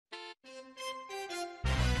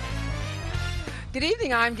Good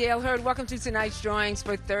evening, I'm Gail Hurd. Welcome to tonight's drawings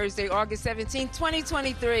for Thursday, August 17,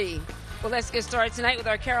 2023. Well, let's get started tonight with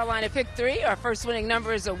our Carolina Pick 3. Our first winning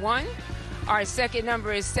number is a 1. Our second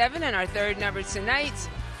number is 7, and our third number tonight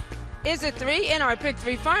is a 3, and our Pick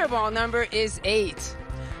 3 fireball number is 8.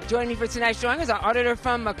 Joining me for tonight's drawing is our auditor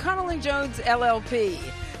from McConnell & Jones, LLP.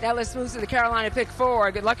 Now let's move to the Carolina Pick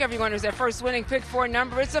 4. Good luck, everyone. There's our first winning Pick 4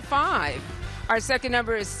 number. It's a 5. Our second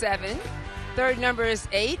number is 7. Third number is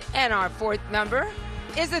 8, and our fourth number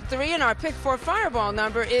is a 3, and our Pick 4 fireball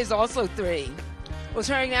number is also 3. We'll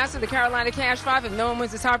turn now to the Carolina Cash 5. If no one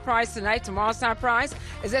wins the top prize tonight, tomorrow's top prize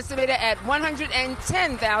is estimated at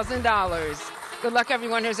 $110,000. Good luck,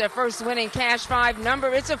 everyone. Here's our first winning Cash 5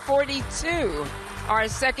 number. It's a 42. Our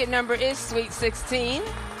second number is Sweet 16.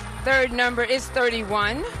 Third number is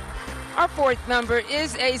 31. Our fourth number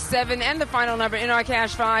is a 7, and the final number in our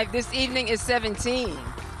Cash 5 this evening is 17.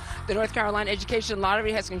 The North Carolina Education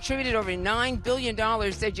Lottery has contributed over $9 billion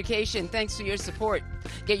to education thanks to your support.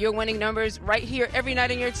 Get your winning numbers right here every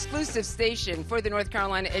night on your exclusive station for the North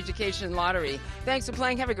Carolina Education Lottery. Thanks for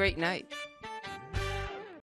playing. Have a great night.